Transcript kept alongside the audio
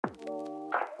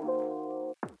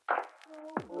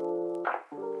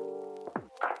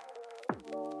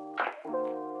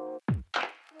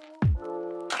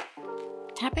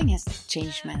Tapping has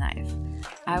changed my life.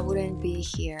 I wouldn't be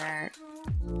here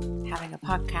having a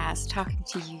podcast, talking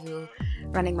to you,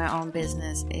 running my own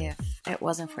business if it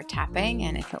wasn't for tapping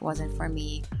and if it wasn't for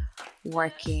me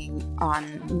working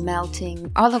on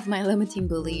melting all of my limiting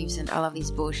beliefs and all of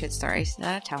these bullshit stories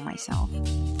that I tell myself.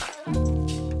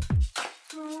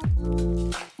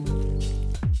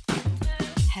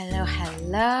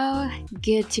 Hello.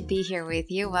 Good to be here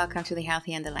with you. Welcome to the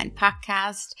Healthy and the Line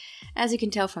podcast. As you can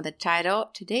tell from the title,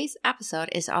 today's episode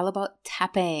is all about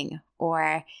tapping,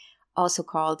 or also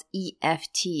called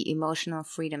EFT, Emotional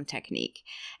Freedom Technique.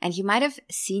 And you might have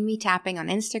seen me tapping on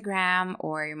Instagram,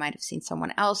 or you might have seen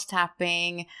someone else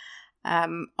tapping,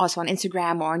 also on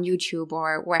Instagram or on YouTube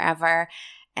or wherever.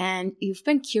 And you've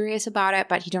been curious about it,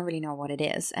 but you don't really know what it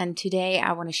is. And today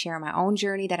I want to share my own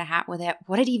journey that I had with it,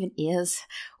 what it even is,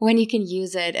 when you can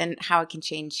use it, and how it can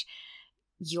change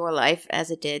your life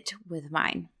as it did with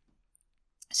mine.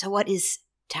 So what is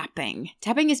tapping?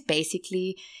 Tapping is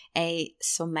basically a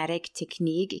somatic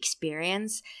technique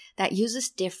experience that uses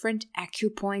different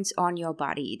acupoints on your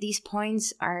body. These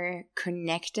points are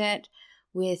connected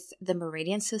with the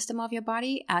meridian system of your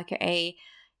body, aka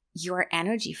your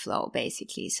energy flow,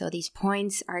 basically. So these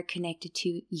points are connected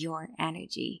to your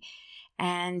energy.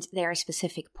 And there are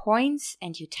specific points,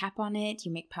 and you tap on it,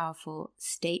 you make powerful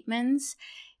statements.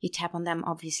 You tap on them,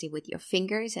 obviously, with your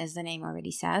fingers, as the name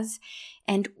already says.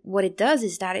 And what it does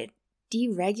is that it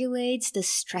deregulates the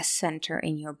stress center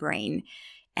in your brain.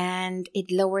 And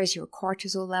it lowers your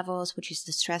cortisol levels, which is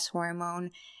the stress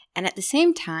hormone. And at the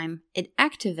same time, it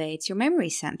activates your memory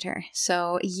center.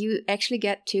 So you actually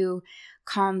get to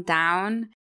calm down,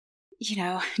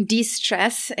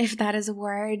 de-stress, if that is a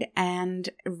word, and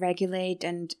regulate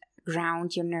and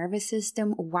ground your nervous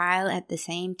system, while at the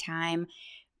same time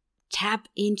tap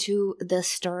into the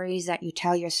stories that you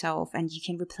tell yourself, and you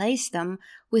can replace them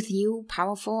with new,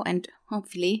 powerful, and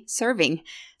hopefully serving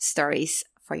stories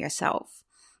for yourself.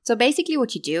 So basically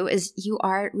what you do is you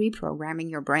are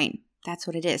reprogramming your brain. That's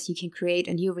what it is. You can create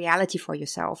a new reality for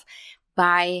yourself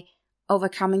by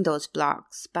overcoming those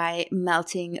blocks, by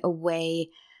melting away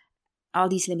all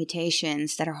these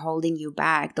limitations that are holding you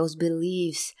back, those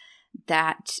beliefs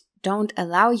that don't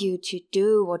allow you to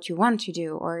do what you want to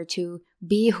do, or to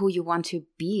be who you want to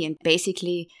be, and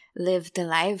basically live the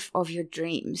life of your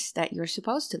dreams that you're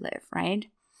supposed to live, right?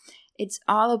 It's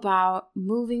all about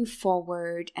moving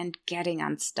forward and getting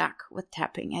unstuck with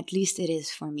tapping. At least it is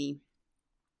for me.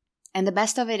 And the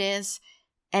best of it is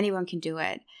anyone can do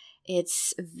it.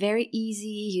 It's very easy.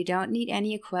 You don't need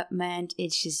any equipment.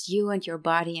 It's just you and your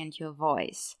body and your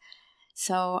voice.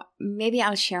 So maybe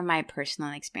I'll share my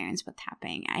personal experience with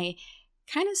tapping. I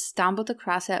kind of stumbled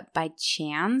across it by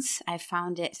chance. I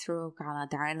found it through Carla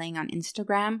Darling on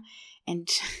Instagram, and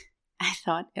I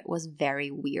thought it was very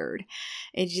weird.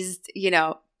 It just,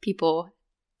 people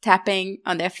tapping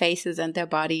on their faces and their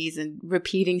bodies and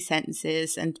repeating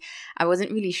sentences, and I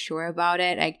wasn't really sure about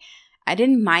it. I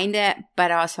didn't mind it,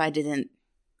 but also I didn't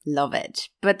love it.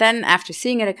 But then after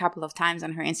seeing it a couple of times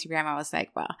on her Instagram, I was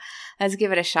like, well, let's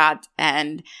give it a shot.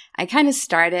 And I kind of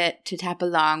started to tap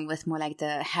along with more like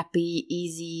the happy,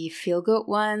 easy, feel-good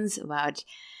ones about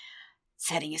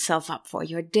setting yourself up for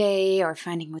your day, or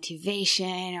finding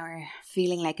motivation, or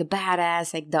feeling like a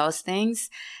badass, like those things.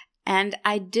 And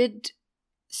I did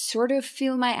sort of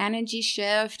feel my energy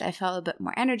shift. I felt a bit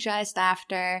more energized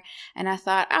after, and I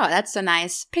thought, oh, that's a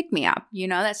nice pick-me-up.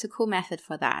 That's a cool method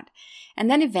for that.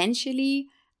 And then eventually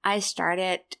I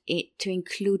started to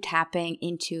include tapping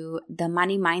into the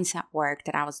money mindset work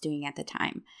that I was doing at the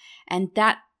time. And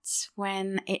that's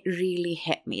when it really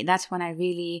hit me. That's when I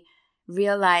really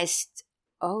realized,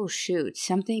 oh shoot,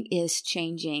 something is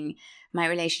changing. My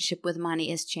relationship with money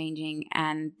is changing,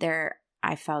 and there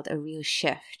I felt a real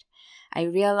shift. I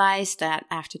realized that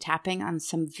after tapping on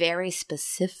some very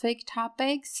specific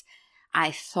topics,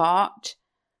 I thought,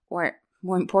 or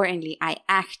more importantly, I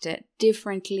acted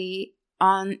differently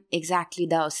on exactly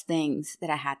those things that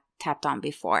I had tapped on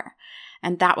before.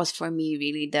 And that was for me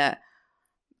really the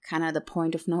kind of the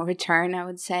point of no return, I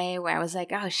would say, where I was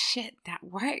like, oh shit, that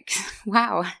works.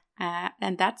 Wow.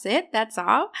 And that's it. That's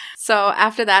all. So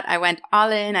after that, I went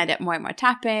all in. I did more and more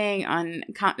tapping on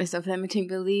countless of limiting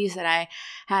beliefs that I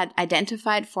had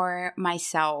identified for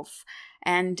myself.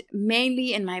 And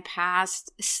mainly in my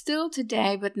past, still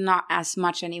today, but not as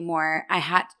much anymore, I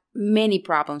had many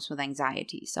problems with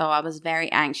anxiety. So I was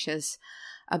very anxious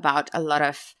about a lot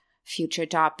of future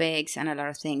topics and a lot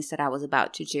of things that I was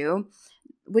about to do.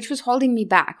 which was holding me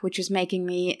back, which was making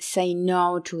me say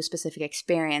no to specific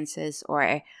experiences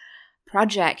or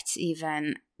projects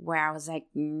even, where I was like,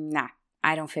 nah,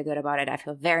 I don't feel good about it. I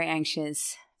feel very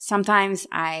anxious. Sometimes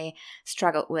I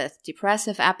struggled with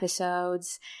depressive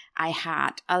episodes. I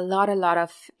had a lot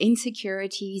of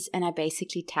insecurities, and I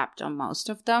basically tapped on most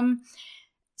of them.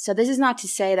 So this is not to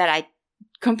say that I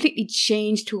completely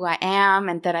changed who I am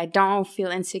and that I don't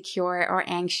feel insecure or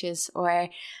anxious or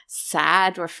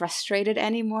sad or frustrated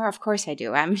anymore. Of course I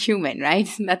do. I'm human, right?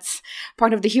 That's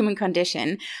part of the human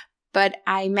condition. But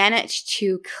I managed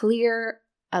to clear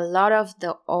a lot of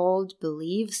the old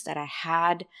beliefs that I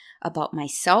had about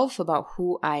myself, about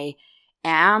who I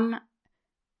am,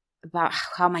 about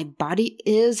how my body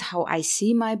is, how I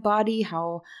see my body,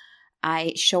 how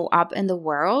I show up in the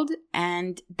world.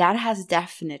 And that has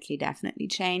definitely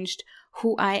changed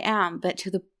who I am, but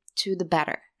to the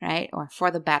better, right? Or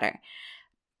for the better.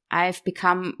 I've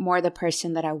become more the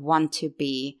person that I want to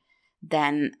be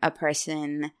than a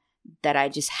person that I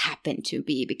just happen to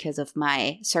be because of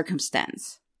my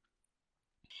circumstance.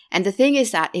 And the thing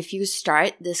is that if you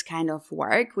start this kind of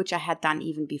work, which I had done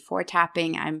even before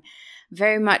tapping, I'm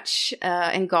very much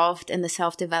engulfed in the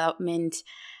self-development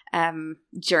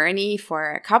journey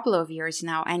for a couple of years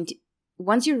now. And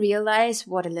once you realize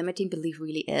what a limiting belief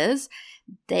really is,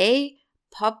 they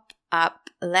pop up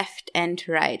left and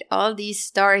right. All these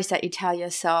stories that you tell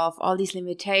yourself, all these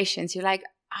limitations, you're like,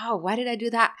 oh, why did I do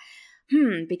that?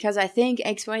 Because I think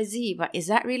XYZ, but is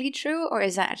that really true? Or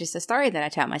is that just a story that I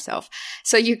tell myself?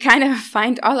 So you kind of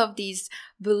find all of these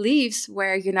beliefs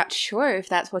where you're not sure if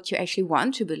that's what you actually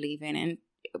want to believe in. And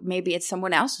maybe it's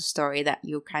someone else's story that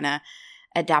you kind of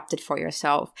adapted for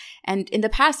yourself. And in the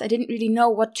past, I didn't really know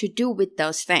what to do with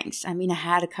those things. I mean, I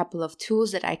had a couple of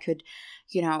tools that I could,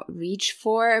 reach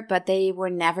for, but they were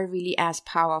never really as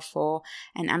powerful.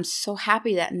 And I'm so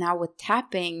happy that now with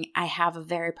tapping, I have a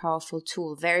very powerful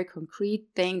tool, very concrete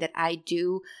thing that I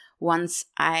do once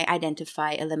I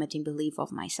identify a limiting belief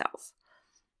of myself.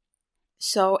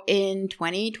 So in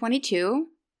 2022,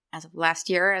 as of last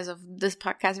year, as of this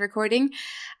podcast recording,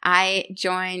 I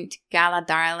joined Gala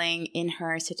Darling in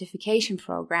her certification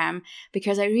program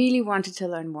because I really wanted to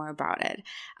learn more about it.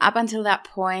 Up until that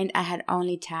point, I had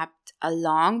only tapped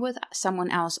along with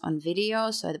someone else on video.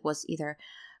 So it was either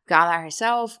Gala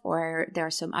herself or there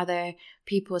are some other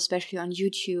people, especially on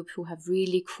YouTube, who have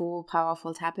really cool,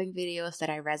 powerful tapping videos that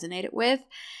I resonated with.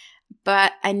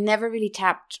 But I never really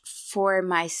tapped for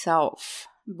myself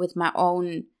with my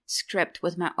own script,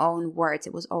 with my own words.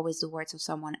 It was always the words of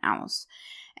someone else.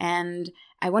 And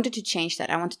I wanted to change that.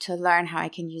 I wanted to learn how I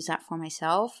can use that for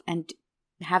myself and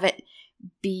have it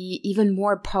be even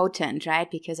more potent, right?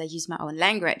 Because I use my own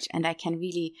language and I can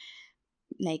really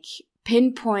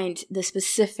pinpoint the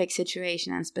specific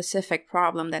situation and specific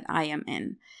problem that I am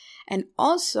in. And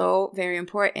also, very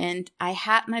important, I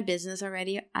had my business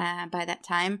already by that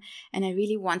time, and I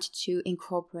really wanted to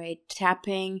incorporate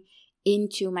tapping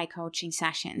into my coaching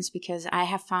sessions because I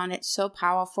have found it so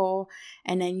powerful.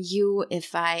 And I knew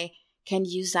if I can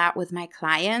use that with my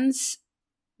clients,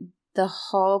 the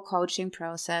whole coaching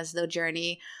process, the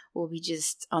journey will be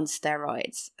just on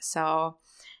steroids. So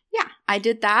yeah, I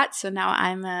did that. So now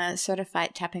I'm a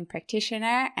certified tapping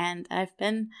practitioner and I've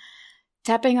been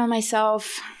tapping on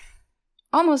myself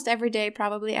almost every day,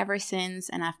 probably ever since.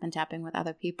 And I've been tapping with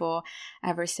other people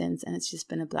ever since. And it's just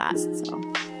been a blast.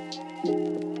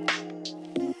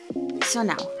 So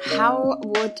now, how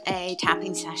would a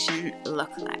tapping session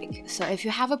look like? So if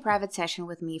you have a private session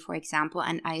with me, for example,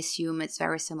 and I assume it's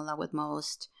very similar with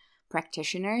most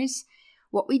practitioners,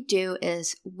 what we do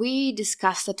is we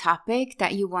discuss the topic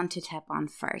that you want to tap on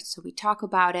first. So we talk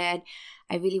about it.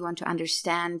 I really want to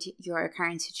understand your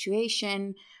current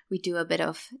situation. We do a bit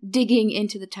of digging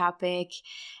into the topic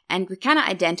and we kind of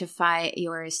identify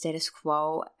your status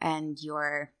quo and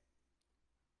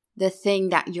the thing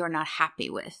that you're not happy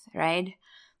with, right?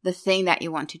 The thing that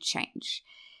you want to change.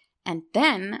 And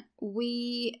then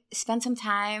we spend some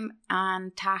time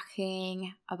on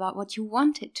talking about what you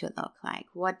want it to look like.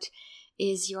 What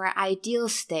is your ideal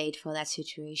state for that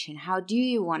situation? How do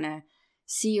you want to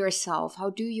see yourself? How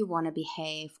do you want to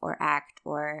behave or act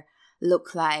or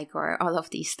look like or all of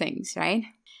these things, right?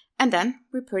 And then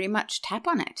we pretty much tap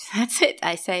on it. That's it.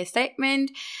 I say a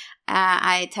statement.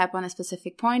 I tap on a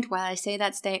specific point while I say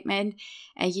that statement.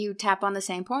 And you tap on the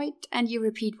same point and you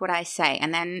repeat what I say.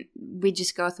 And then we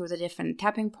just go through the different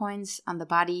tapping points on the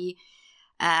body.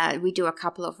 We do a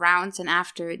couple of rounds. And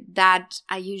after that,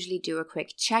 I usually do a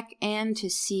quick check-in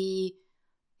to see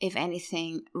if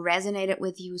anything resonated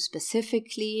with you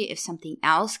specifically, if something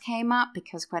else came up.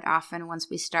 Because quite often once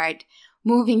we start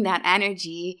moving that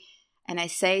energy, and I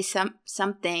say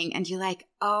something and you're like,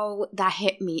 oh, that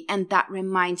hit me. And that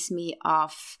reminds me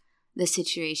of the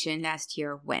situation last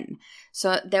year when.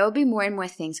 So there will be more and more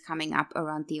things coming up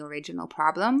around the original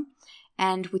problem.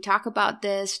 And we talk about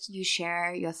this, you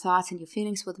share your thoughts and your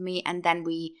feelings with me, and then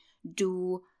we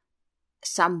do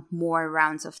some more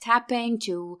rounds of tapping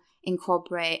to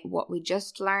incorporate what we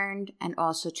just learned and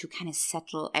also to kind of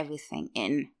settle everything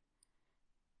in.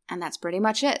 And that's pretty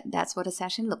much it. That's what a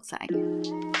session looks like.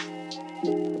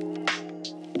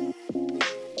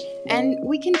 And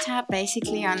we can tap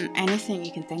basically on anything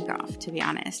you can think of, to be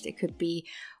honest. It could be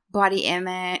body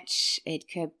image, it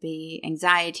could be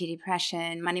anxiety,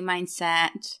 depression, money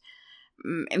mindset,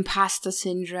 imposter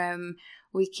syndrome.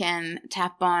 We can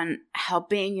tap on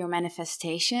helping your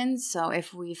manifestations. So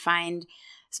if we find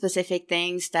specific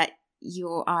things that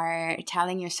you are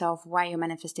telling yourself why your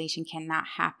manifestation cannot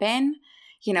happen,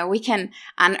 we can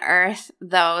unearth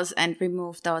those and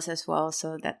remove those as well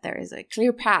so that there is a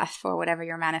clear path for whatever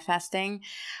you're manifesting.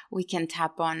 We can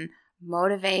tap on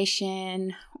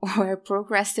motivation or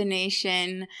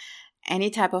procrastination, any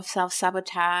type of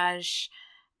self-sabotage,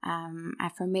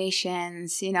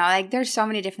 affirmations, there's so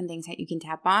many different things that you can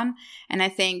tap on. And I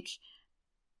think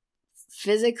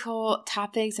physical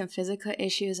topics and physical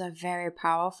issues are very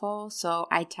powerful. So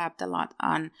I tapped a lot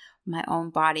on my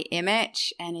own body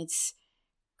image, and it's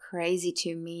crazy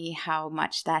to me how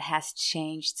much that has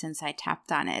changed since I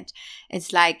tapped on it.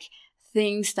 It's like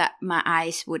things that my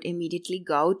eyes would immediately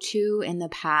go to in the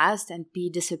past and be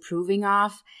disapproving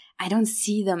of, I don't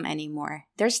see them anymore.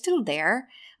 They're still there.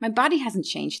 My body hasn't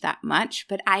changed that much,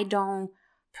 but I don't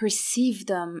perceive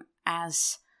them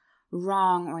as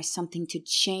wrong or something to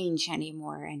change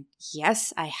anymore. And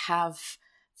yes, I have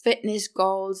fitness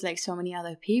goals like so many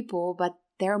other people, but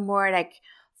they're more like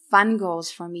fun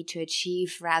goals for me to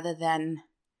achieve rather than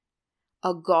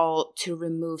a goal to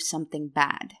remove something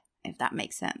bad, if that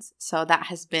makes sense. So that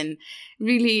has been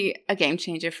really a game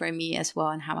changer for me as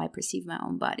well in how I perceive my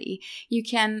own body. You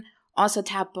can also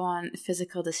tap on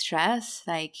physical distress,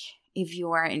 like if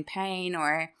you are in pain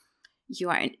or you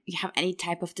have any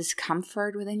type of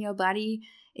discomfort within your body,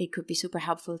 it could be super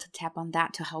helpful to tap on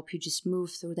that to help you just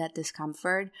move through that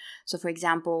discomfort. So for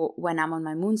example, when I'm on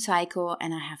my moon cycle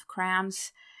and I have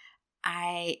cramps,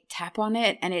 I tap on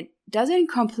it and it doesn't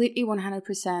completely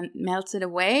 100% melt it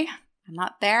away. I'm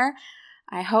not there.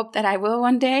 I hope that I will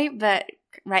one day, but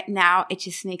right now it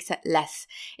just makes it less.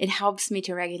 It helps me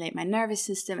to regulate my nervous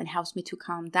system. It helps me to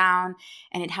calm down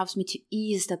and it helps me to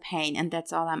ease the pain. And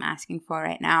that's all I'm asking for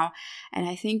right now. And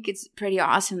I think it's pretty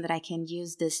awesome that I can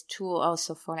use this tool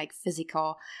also for like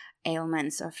physical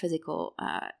ailments or physical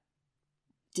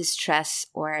distress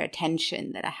or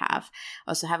tension that I have.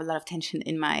 I also have a lot of tension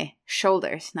in my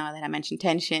shoulders now that I mentioned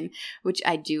tension, which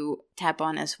I do tap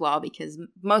on as well because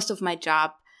most of my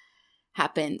job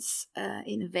happens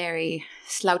in a very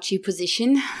slouchy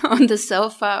position on the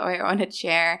sofa or on a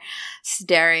chair,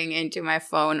 staring into my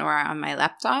phone or on my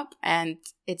laptop, and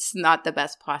it's not the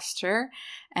best posture.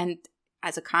 And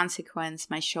as a consequence,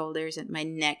 my shoulders and my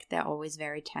neck, they're always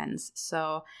very tense.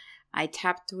 So I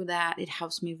tap through that. It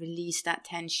helps me release that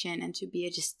tension and to be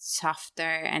just softer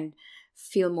and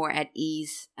feel more at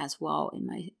ease as well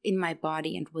in my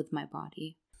body and with my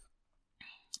body.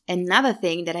 Another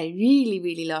thing that I really,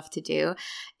 really love to do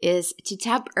is to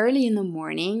tap early in the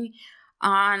morning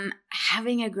on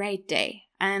having a great day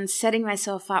and setting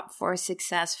myself up for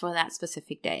success for that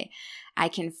specific day. I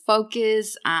can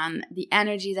focus on the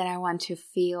energy that I want to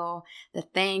feel, the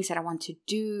things that I want to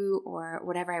do, or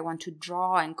whatever I want to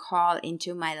draw and call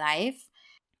into my life.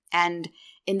 And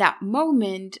in that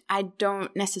moment, I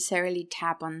don't necessarily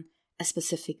tap on a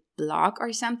specific block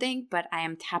or something, but I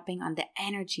am tapping on the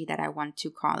energy that I want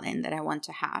to call in, that I want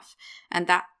to have. And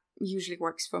that usually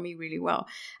works for me really well.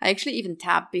 I actually even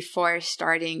tap before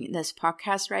starting this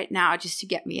podcast right now just to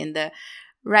get me in the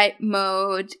right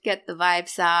mode, get the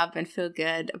vibes up and feel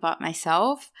good about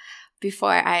myself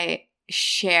before I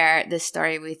share this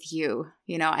story with you.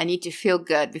 I need to feel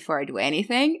good before I do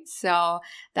anything. So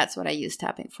that's what I use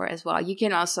tapping for as well. You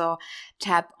can also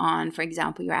tap on, for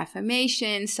example, your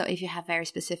affirmations. So if you have very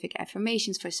specific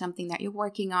affirmations for something that you're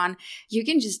working on, you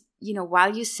can just,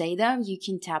 while you say them, you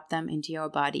can tap them into your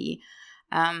body.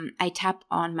 I tap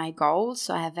on my goals.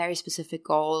 So I have very specific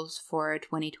goals for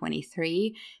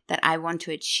 2023 that I want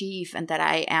to achieve and that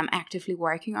I am actively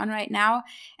working on right now.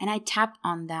 And I tap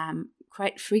on them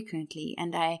quite frequently,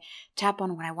 and I tap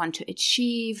on what I want to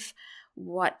achieve,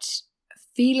 what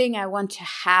feeling I want to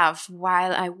have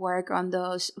while I work on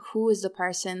those. Who is the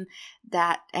person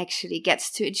that actually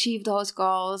gets to achieve those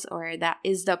goals, or that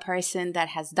is the person that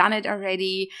has done it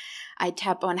already. I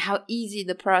tap on how easy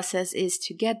the process is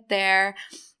to get there.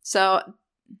 So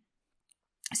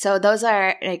those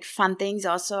are like fun things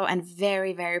also, and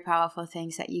very, very powerful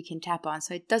things that you can tap on.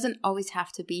 So it doesn't always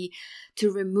have to be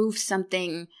to remove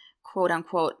something quote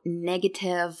unquote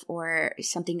negative or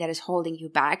something that is holding you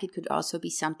back. It could also be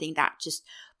something that just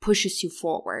pushes you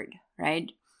forward, right?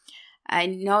 I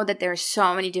know that there are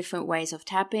so many different ways of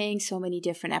tapping, so many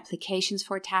different applications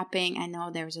for tapping. I know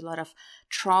there's a lot of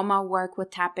trauma work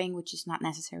with tapping, which is not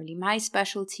necessarily my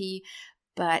specialty,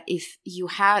 but if you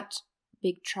had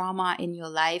big trauma in your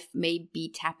life,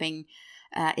 maybe tapping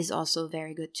is also a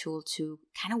very good tool to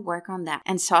kind of work on that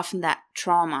and soften that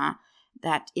trauma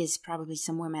that is probably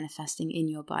somewhere manifesting in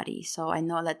your body. So I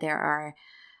know that there are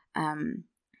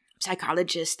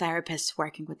psychologists, therapists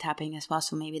working with tapping as well.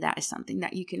 So maybe that is something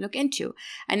that you can look into.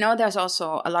 I know there's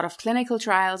also a lot of clinical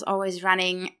trials always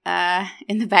running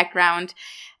in the background.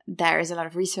 There is a lot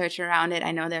of research around it.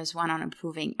 I know there's one on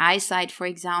improving eyesight, for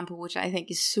example, which I think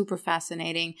is super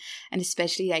fascinating. And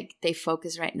especially like they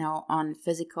focus right now on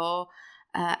physical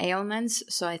ailments.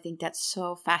 So I think that's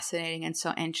so fascinating and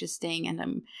so interesting. And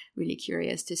I'm really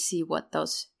curious to see what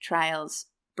those trials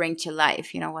bring to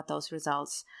life, what those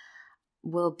results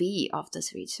will be of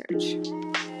this research.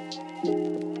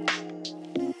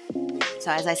 So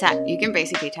as I said, you can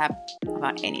basically tap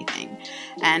about anything.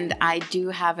 And I do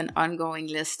have an ongoing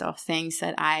list of things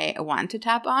that I want to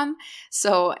tap on.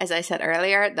 So as I said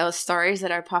earlier, those stories that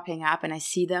are popping up and I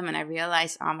see them and I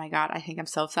realize, oh my God, I think I'm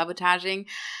self-sabotaging.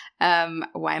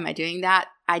 Why am I doing that?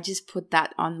 I just put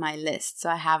that on my list. So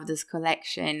I have this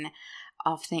collection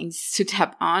of things to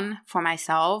tap on for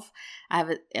myself. I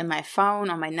have it in my phone,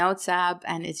 on my notes app,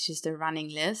 and it's just a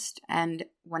running list. And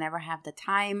whenever I have the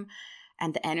time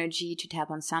and the energy to tap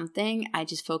on something, I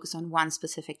just focus on one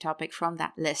specific topic from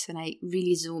that list. And I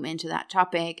really zoom into that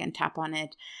topic and tap on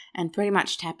it and pretty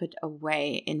much tap it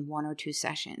away in 1 or 2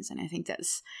 sessions. And I think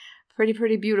that's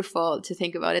pretty beautiful to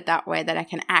think about it that way, that I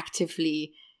can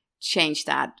actively change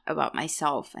that about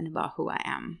myself and about who I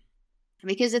am.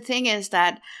 Because the thing is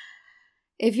that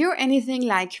if you're anything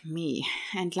like me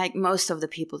and like most of the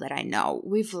people that I know,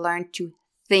 we've learned to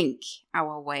think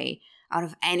our way out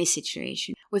of any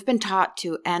situation. We've been taught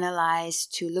to analyze,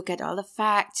 to look at all the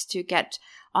facts, to get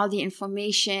all the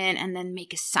information and then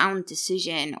make a sound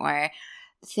decision or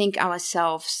think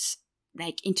ourselves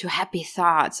like into happy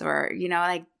thoughts or,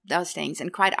 like those things.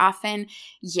 And quite often,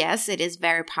 yes, it is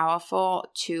very powerful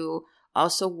to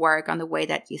also work on the way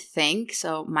that you think.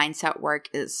 So mindset work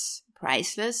is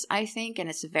priceless, I think, and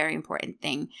it's a very important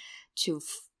thing to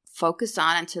focus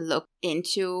on and to look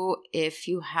into if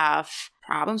you have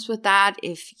problems with that,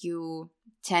 if you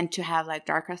tend to have like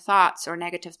darker thoughts or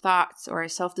negative thoughts or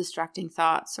self-destructing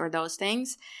thoughts or those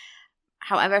things.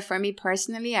 However, for me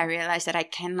personally, I realized that I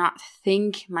cannot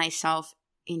think myself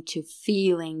into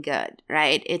feeling good,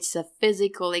 right? It's a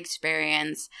physical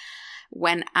experience.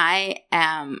 When I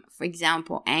am, for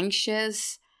example,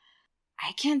 anxious,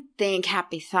 I can think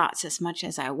happy thoughts as much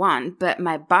as I want, but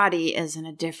my body is in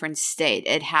a different state.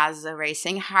 It has a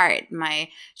racing heart. My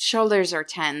shoulders are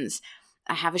tense.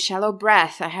 I have a shallow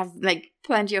breath. I have like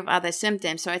plenty of other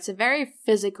symptoms. So it's a very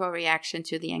physical reaction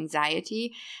to the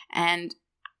anxiety. And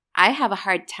I have a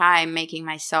hard time making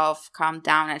myself calm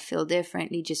down and feel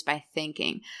differently just by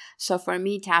thinking. So for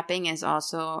me, tapping is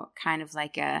also kind of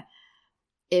like a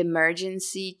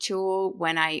emergency tool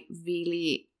when I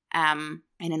really am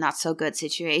in a not so good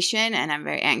situation and I'm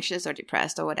very anxious or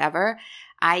depressed or whatever.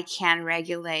 I can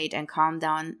regulate and calm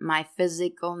down my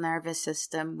physical nervous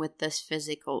system with this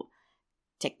physical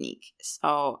technique.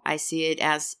 So I see it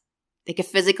as like a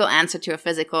physical answer to a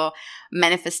physical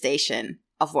manifestation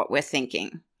of what we're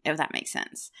thinking, if that makes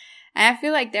sense. And I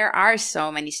feel like there are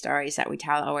so many stories that we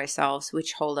tell ourselves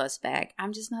which hold us back.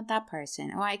 I'm just not that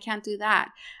person. Oh, I can't do that.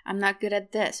 I'm not good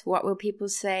at this. What will people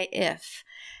say if?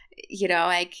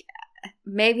 Like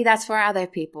maybe that's for other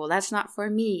people. That's not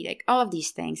for me. Like all of these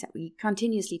things that we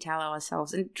continuously tell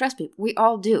ourselves. And trust me, we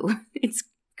all do. It's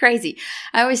crazy.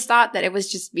 I always thought that it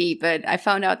was just me, but I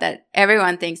found out that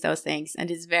everyone thinks those things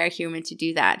and it's very human to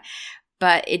do that.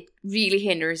 But it really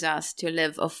hinders us to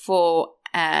live a full,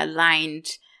 aligned,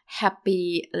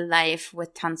 happy life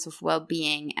with tons of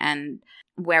well-being and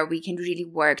where we can really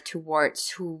work towards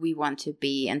who we want to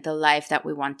be and the life that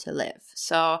we want to live.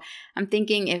 So I'm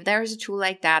thinking if there is a tool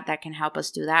like that that can help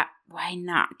us do that, why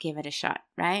not give it a shot,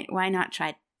 right? Why not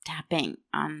try tapping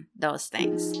on those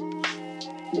things?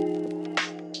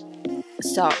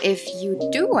 So if you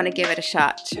do want to give it a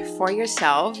shot for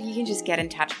yourself, you can just get in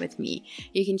touch with me.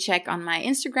 You can check on my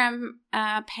Instagram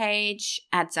page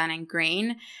at Zen &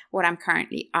 Green what I'm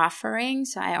currently offering.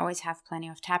 So I always have plenty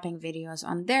of tapping videos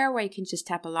on there where you can just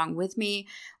tap along with me.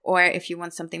 Or if you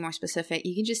want something more specific,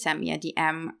 you can just send me a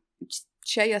DM, just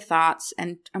share your thoughts,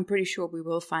 and I'm pretty sure we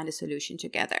will find a solution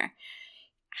together.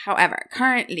 However,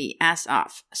 currently, as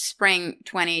of spring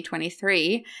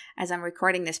 2023, as I'm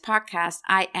recording this podcast,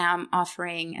 I am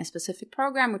offering a specific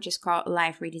program which is called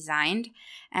Life Redesigned.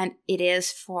 And it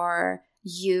is for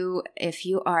you if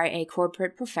you are a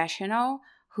corporate professional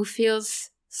who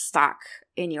feels stuck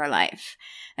in your life.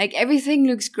 Like everything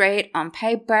looks great on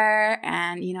paper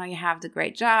and you have the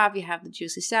great job, you have the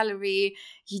juicy salary,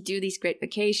 you do these great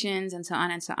vacations and so on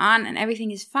and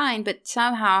everything is fine, but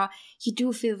somehow you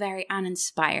do feel very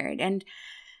uninspired and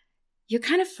you're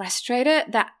kind of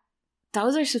frustrated that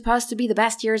those are supposed to be the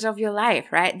best years of your life,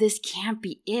 right? This can't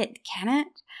be it, can it?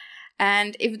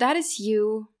 And if that is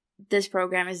you, this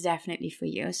program is definitely for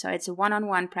you. So it's a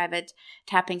one-on-one private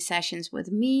tapping sessions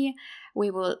with me.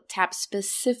 We will tap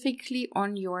specifically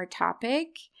on your topic.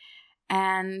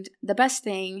 And the best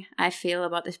thing I feel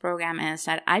about this program is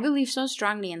that I believe so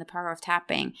strongly in the power of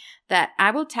tapping that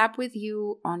I will tap with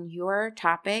you on your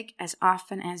topic as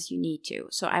often as you need to.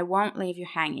 So I won't leave you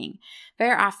hanging.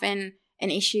 Very often, an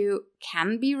issue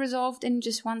can be resolved in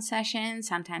just one session.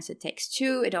 Sometimes it takes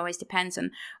two. It always depends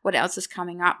on what else is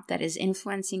coming up that is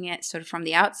influencing it sort of from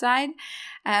the outside.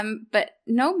 But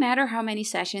no matter how many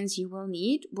sessions you will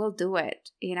need, we'll do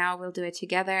it. We'll do it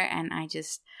together, and I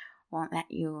just won't let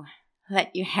you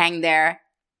hang there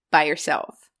by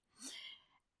yourself.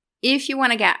 If you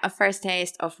want to get a first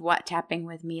taste of what tapping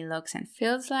with me looks and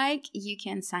feels like, you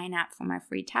can sign up for my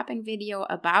free tapping video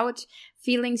about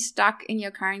feeling stuck in your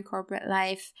current corporate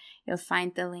life. You'll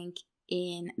find the link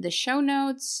in the show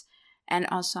notes and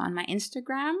also on my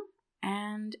Instagram.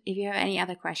 And if you have any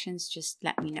other questions, just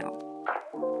let me know.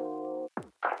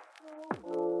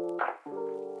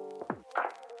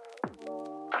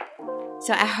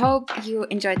 So I hope you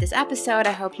enjoyed this episode.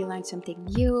 I hope you learned something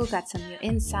new, got some new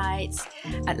insights.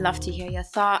 I'd love to hear your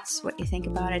thoughts, what you think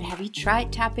about it. Have you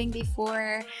tried tapping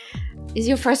before? Is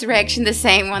your first reaction the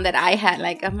same one that I had?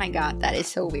 Like, oh my God, that is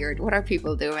so weird. What are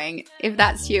people doing? If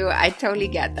that's you, I totally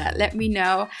get that. Let me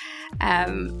know.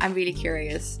 I'm really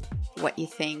curious what you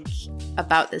think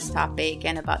about this topic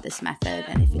and about this method,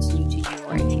 and if it's new to you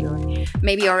or if you're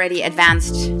maybe already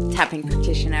advanced tapping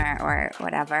practitioner or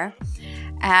whatever.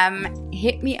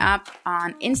 Hit me up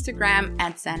on Instagram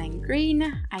at Zen & Green.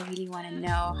 I really want to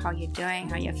know how you're doing,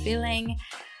 how you're feeling.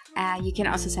 You can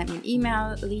also send me an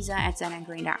email,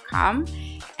 lisa@zenandgreen.com.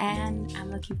 And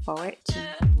I'm looking forward to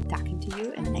talking to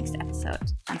you in the next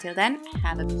episode. Until then,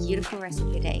 have a beautiful rest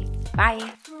of your day.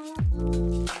 Bye.